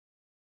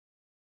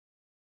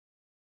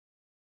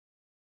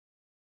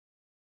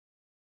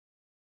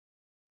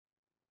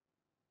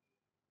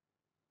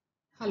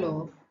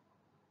Hello,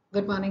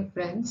 good morning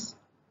friends.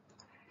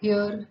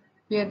 Here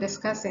we are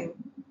discussing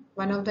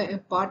one of the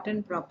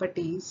important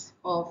properties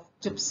of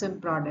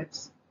gypsum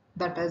products,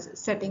 that is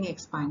setting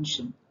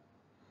expansion.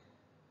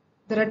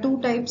 There are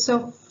two types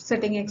of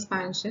setting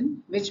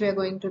expansion which we are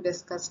going to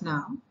discuss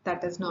now,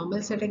 that is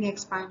normal setting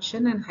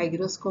expansion and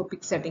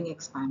hygroscopic setting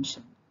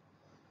expansion.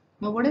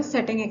 Now what is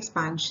setting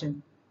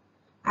expansion?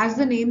 As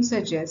the name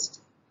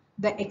suggests,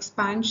 the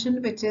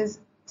expansion which is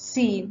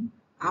seen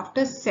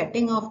after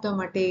setting of the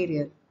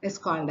material is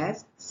called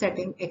as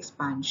setting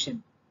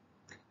expansion.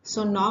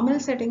 So normal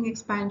setting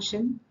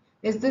expansion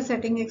is the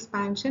setting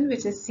expansion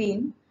which is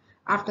seen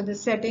after the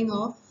setting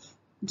of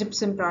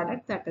gypsum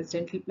product, that is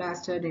dental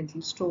plaster,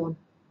 dental stone.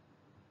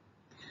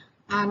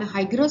 And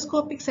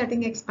hygroscopic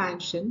setting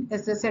expansion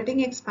is the setting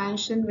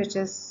expansion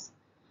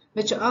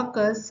which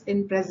occurs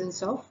in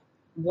presence of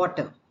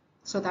water.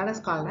 So that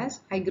is called as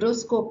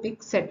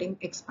hygroscopic setting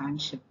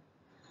expansion.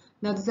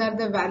 Now these are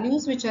the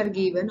values which are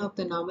given of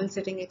the normal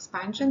setting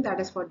expansion,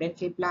 that is for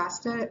dental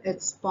plaster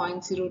it's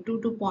 0.02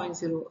 to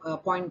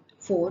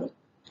 0.4,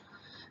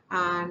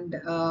 and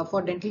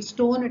for dental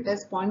stone it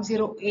is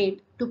 0.08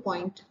 to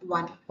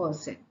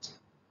 0.1%.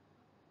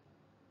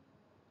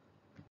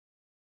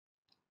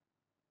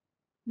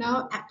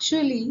 Now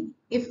actually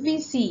if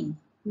we see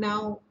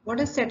now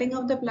what is setting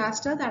of the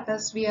plaster, that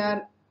is we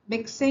are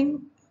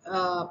mixing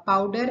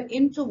powder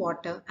into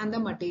water and the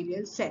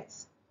material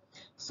sets.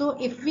 So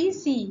if we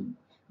see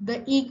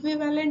the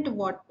equivalent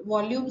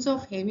volumes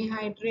of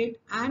hemihydrate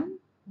and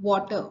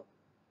water,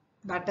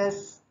 that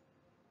is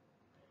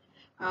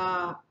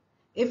uh,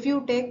 if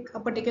you take a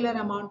particular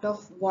amount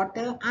of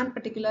water and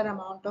particular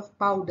amount of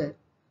powder,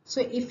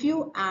 so if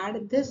you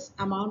add this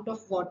amount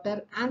of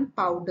water and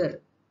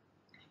powder,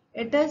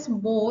 it is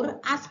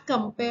more as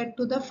compared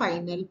to the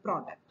final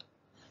product.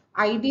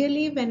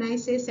 Ideally, when I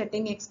say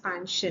setting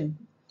expansion,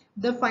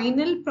 the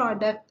final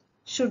product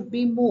should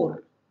be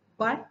more.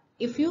 But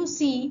if you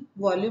see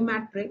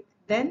volumetric,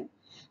 then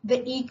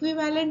the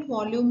equivalent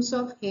volumes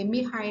of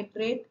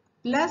hemihydrate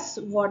plus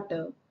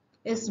water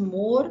is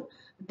more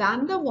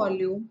than the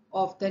volume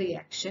of the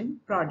reaction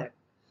product.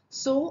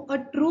 So a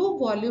true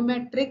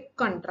volumetric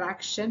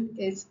contraction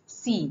is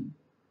seen.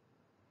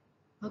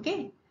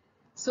 Okay.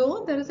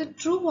 So there is a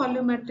true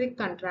volumetric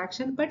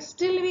contraction, but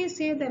still we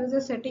say there is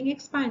a setting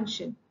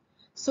expansion.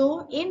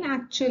 So in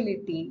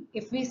actuality,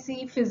 if we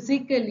see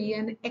physically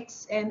an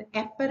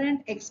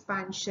apparent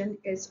expansion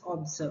is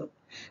observed.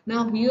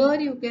 Now here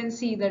you can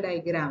see the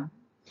diagram.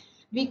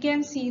 We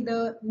can see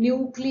the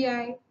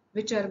nuclei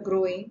which are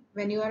growing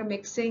when you are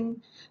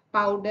mixing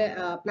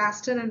powder,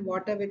 plaster and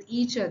water with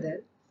each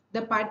other.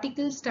 The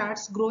particle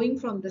starts growing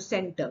from the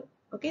center.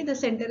 Okay, the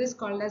center is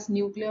called as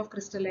nuclei of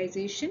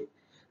crystallization,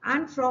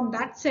 and from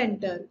that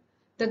center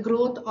the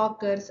growth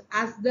occurs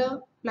as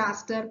the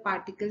plaster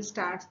particle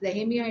starts, the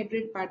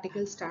hemihydrate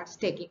particle starts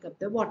taking up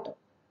the water,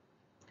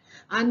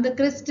 and the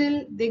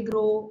crystal they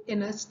grow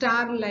in a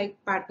star like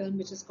pattern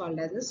which is called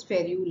as a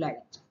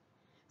spherulite.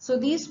 So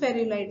these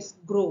spherulites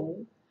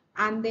grow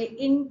and they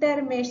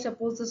intermesh.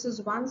 Suppose this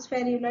is one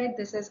spherulite,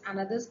 this is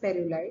another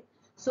spherulite.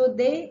 So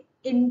they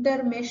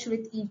intermesh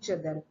with each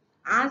other.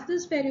 As the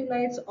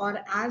spherulites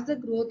or as the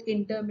growth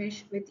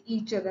intermesh with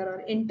each other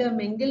or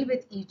intermingle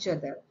with each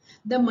other,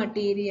 the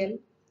material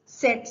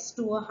sets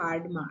to a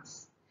hard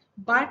mass.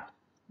 But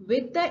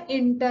with the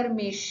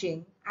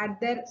intermeshing at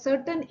their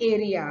certain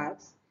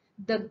areas,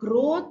 the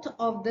growth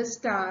of the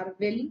star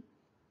will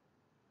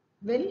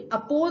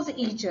oppose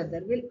each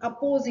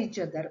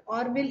other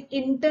or will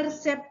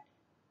intercept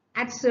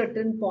at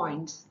certain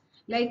points.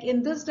 Like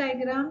in this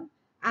diagram,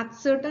 at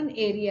certain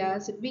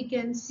areas we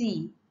can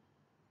see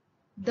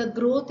the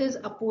growth is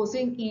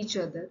opposing each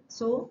other.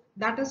 So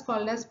that is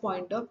called as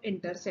point of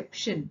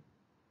interception.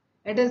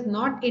 It is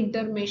not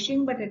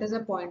intermeshing, but it is a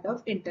point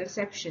of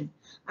interception.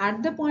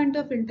 At the point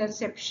of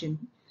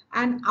interception,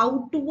 an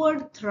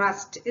outward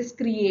thrust is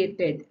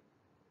created.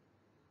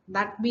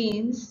 That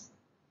means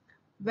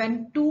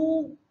when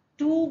two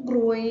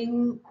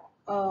growing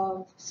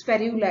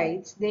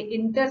spherulites they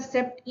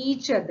intercept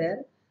each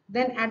other,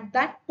 then at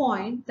that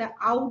point the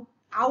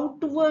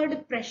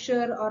outward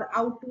pressure or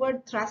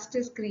outward thrust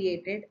is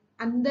created.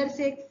 अंदर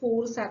से एक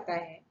force आता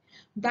है.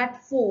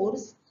 That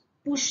force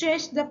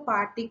pushes the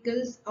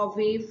particles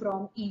away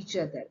from each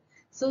other.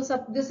 So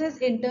this is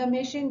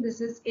intermeshing,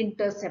 this is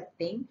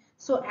intercepting.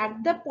 So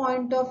at the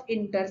point of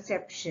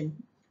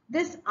interception,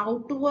 this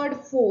outward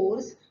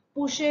force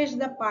pushes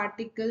the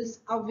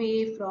particles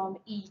away from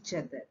each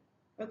other.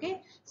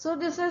 Okay, so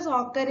this is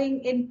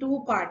occurring in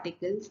two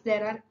particles.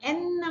 There are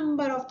n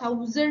number of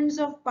thousands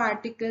of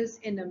particles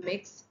in a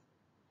mix.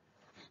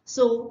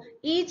 So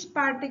each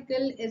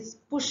particle is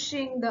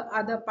pushing the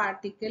other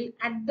particle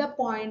at the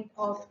point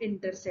of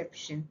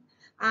interception.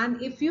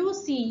 And if you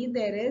see,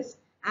 there is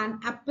an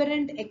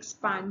apparent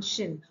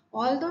expansion.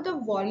 Although the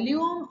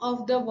volume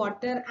of the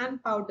water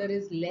and powder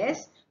is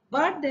less,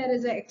 but there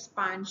is an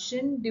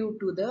expansion due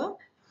to the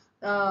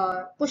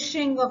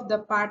pushing of the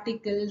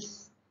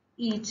particles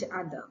each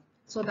other.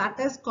 So that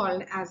is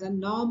called as a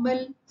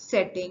normal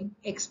setting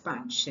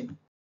expansion.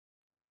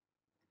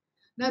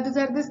 Now these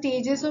are the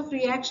stages of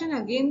reaction.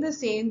 Again, the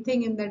same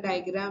thing in the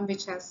diagram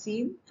which has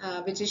seen,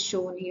 which is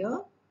shown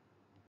here.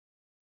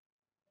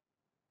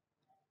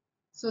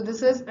 So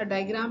this is a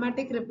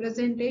diagrammatic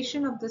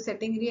representation of the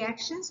setting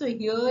reaction. So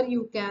here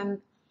you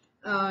can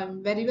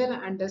very well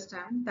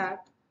understand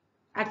that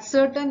at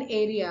certain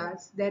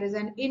areas there is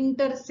an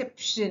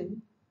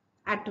interception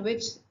at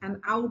which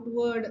an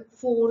outward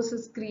force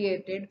is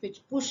created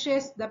which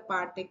pushes the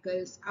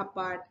particles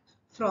apart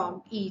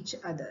from each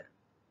other.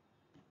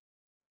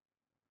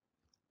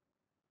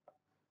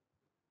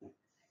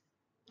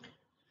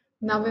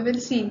 Now we will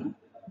see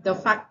the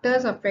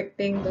factors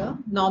affecting the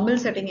normal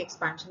setting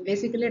expansion.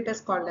 Basically, it is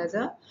called as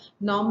a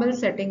normal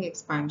setting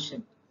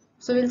expansion.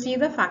 So we'll see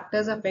the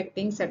factors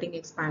affecting setting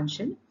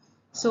expansion.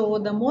 So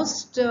the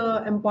most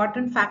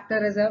important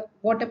factor is a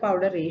water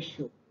powder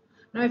ratio.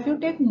 Now, if you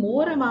take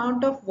more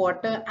amount of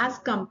water as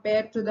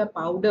compared to the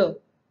powder,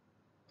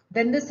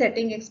 then the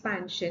setting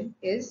expansion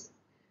is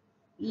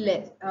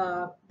less.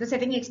 The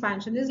setting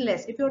expansion is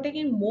less. If you're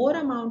taking more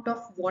amount of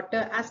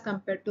water as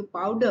compared to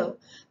powder,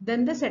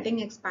 then the setting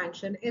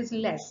expansion is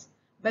less,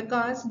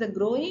 because the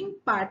growing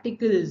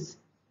particles,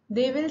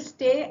 they will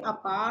stay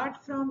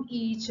apart from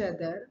each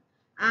other,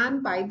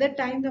 and by the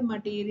time the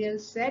material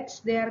sets,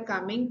 they are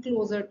coming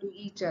closer to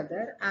each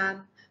other, and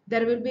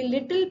there will be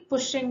little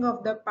pushing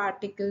of the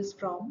particles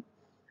from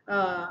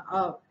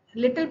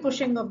little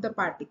pushing of the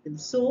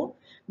particles. So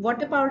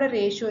water powder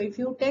ratio, if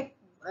you take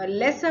a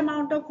less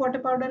amount of water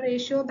powder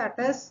ratio, that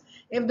is,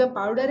 if the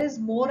powder is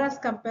more as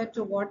compared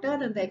to water,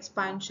 then the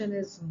expansion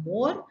is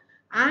more,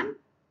 and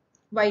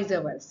vice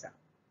versa.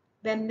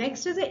 Then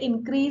next is the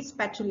increased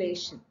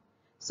spatulation.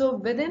 So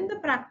within the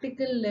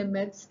practical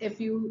limits,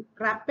 if you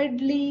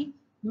rapidly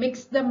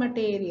mix the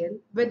material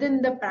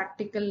within the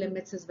practical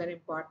limits is very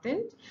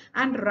important.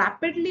 And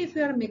rapidly, if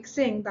you are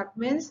mixing, that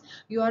means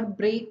you are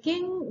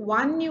breaking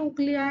one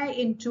nuclei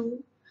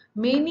into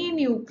many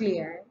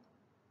nuclei.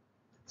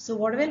 So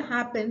what will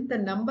happen? The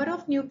number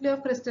of nuclei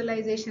of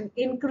crystallization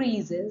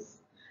increases,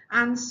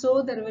 and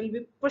so there will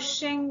be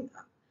pushing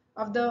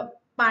of the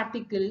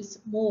particles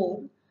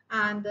more,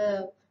 and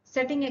the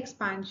setting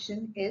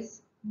expansion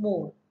is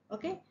more.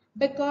 Okay,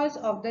 because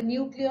of the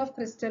nuclei of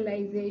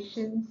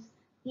crystallizations,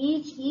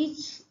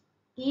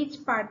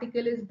 each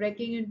particle is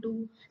breaking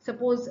into,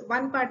 suppose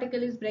one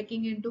particle is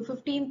breaking into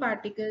 15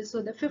 particles,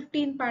 so the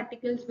 15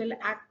 particles will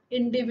act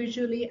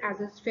individually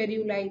as a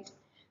spherulite,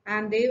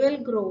 and they will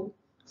grow.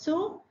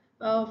 So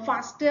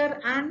faster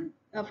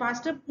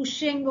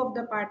pushing of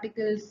the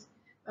particles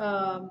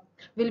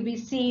will be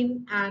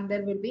seen, and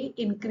there will be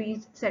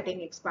increased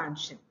setting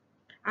expansion.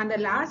 And the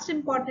last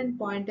important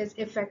point is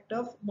effect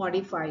of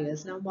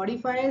modifiers. Now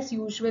modifiers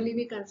usually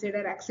we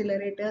consider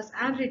accelerators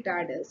and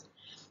retarders.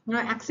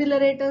 Now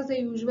accelerators, they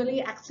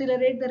usually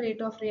accelerate the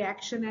rate of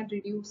reaction and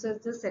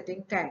reduces the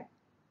setting time.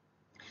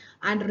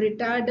 And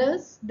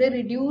retarders, they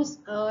reduce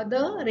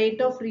the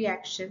rate of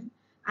reaction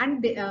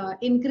and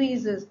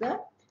increases the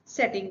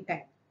setting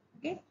time.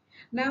 Okay.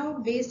 Now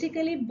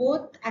basically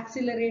both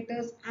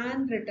accelerators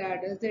and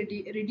retarders,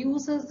 they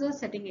reduces the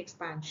setting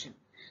expansion.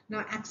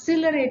 Now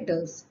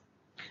accelerators,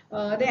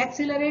 they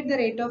accelerate the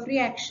rate of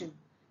reaction.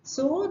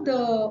 So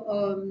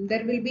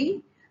there will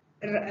be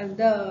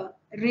the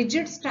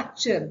rigid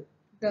structure,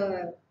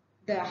 the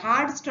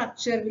hard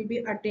structure will be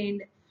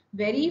attained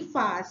very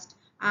fast,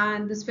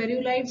 and the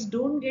spherulites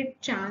don't get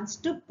chance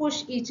to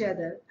push each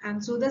other,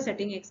 and so the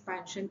setting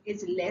expansion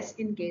is less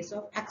in case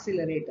of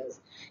accelerators.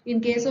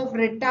 In case of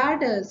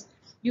retarders,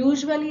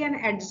 usually an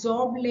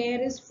adsorbed layer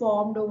is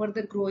formed over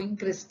the growing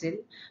crystal,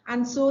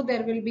 and so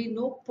there will be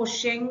no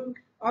pushing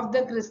of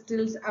the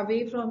crystals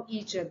away from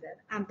each other,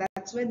 and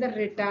that's why the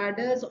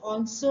retarders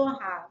also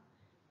have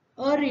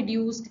a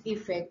reduced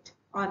effect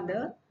on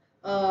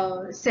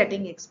the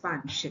setting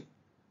expansion.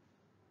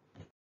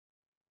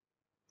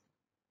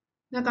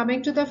 Now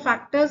coming to the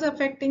factors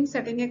affecting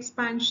setting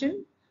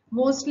expansion,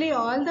 mostly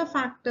all the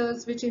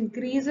factors which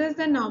increases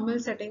the normal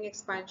setting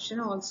expansion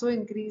also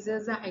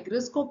increases the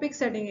hygroscopic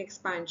setting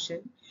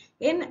expansion.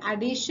 In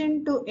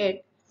addition to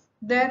it,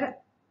 there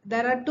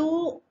are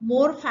two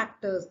more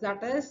factors,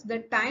 that is the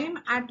time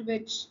at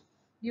which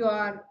you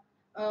are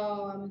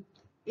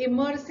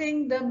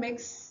immersing the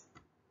mix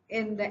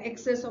in the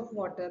excess of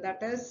water,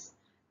 that is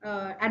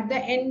at the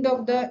end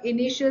of the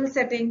initial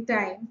setting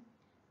time,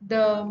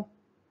 the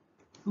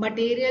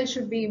material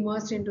should be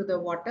immersed into the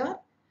water.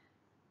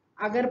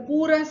 अगर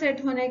पूरा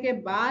set होने के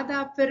बाद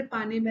आप फिर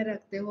पानी में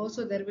रखते हो,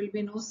 so there will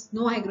be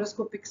no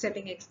hygroscopic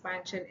setting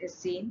expansion is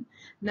seen.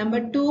 Number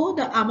two,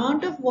 the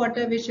amount of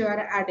water which you are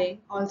adding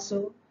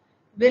also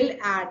will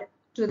add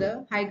to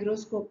the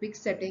hygroscopic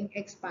setting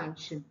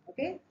expansion.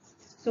 Okay,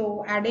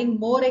 so adding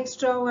more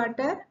extra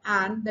water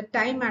and the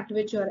time at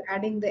which you are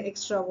adding the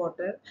extra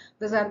water,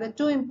 those are the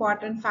two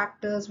important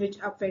factors which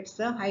affects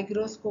the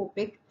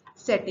hygroscopic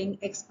setting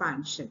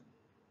expansion.